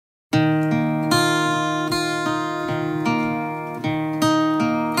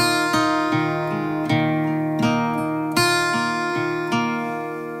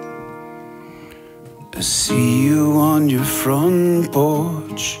I see you on your front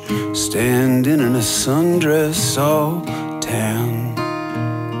porch, standing in a sundress all tan.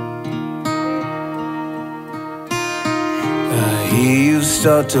 I hear you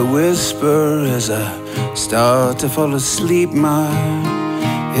start to whisper as I start to fall asleep, my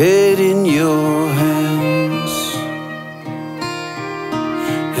head in your hands.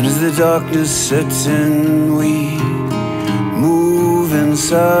 And as the darkness sets in, we move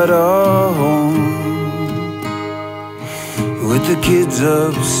inside our home. With the kids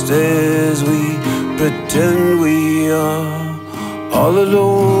upstairs, we pretend we are all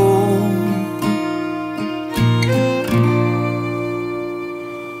alone.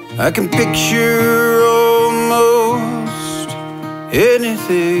 I can picture almost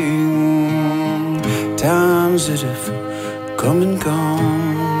anything, times that have come and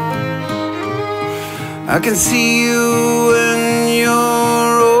gone. I can see you when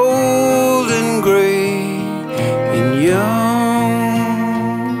you're old and gray and young.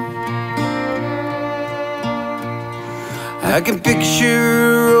 I can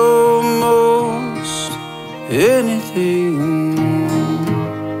picture almost anything,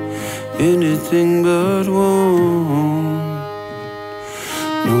 anything but one.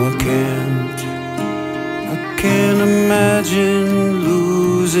 No, I can't imagine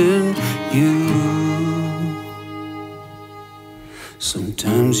losing you.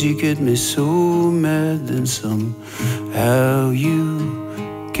 Sometimes you get me so mad, then somehow you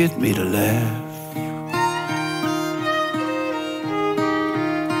get me to laugh.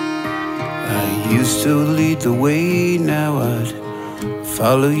 I used to lead the way, now I'd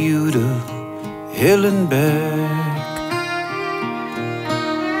follow you to hell and back.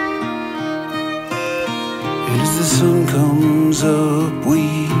 And as the sun comes up,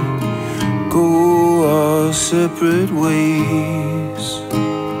 we go our separate ways,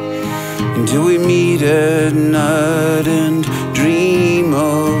 until we meet at night and dream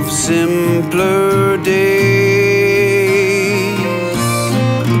of simpler days.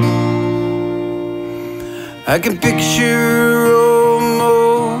 I can picture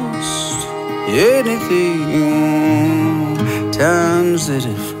almost anything, times that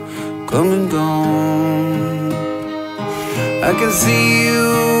have come and gone. I can see you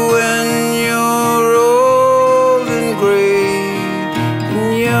when you're old and gray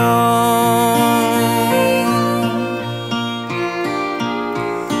and young.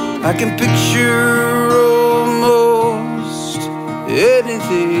 I can picture almost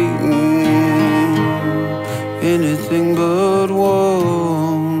anything, anything but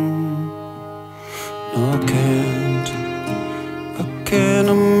one. No, I can't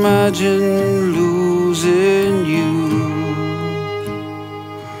imagine losing you.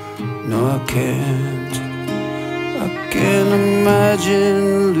 No, I can't imagine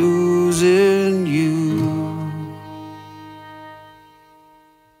losing you.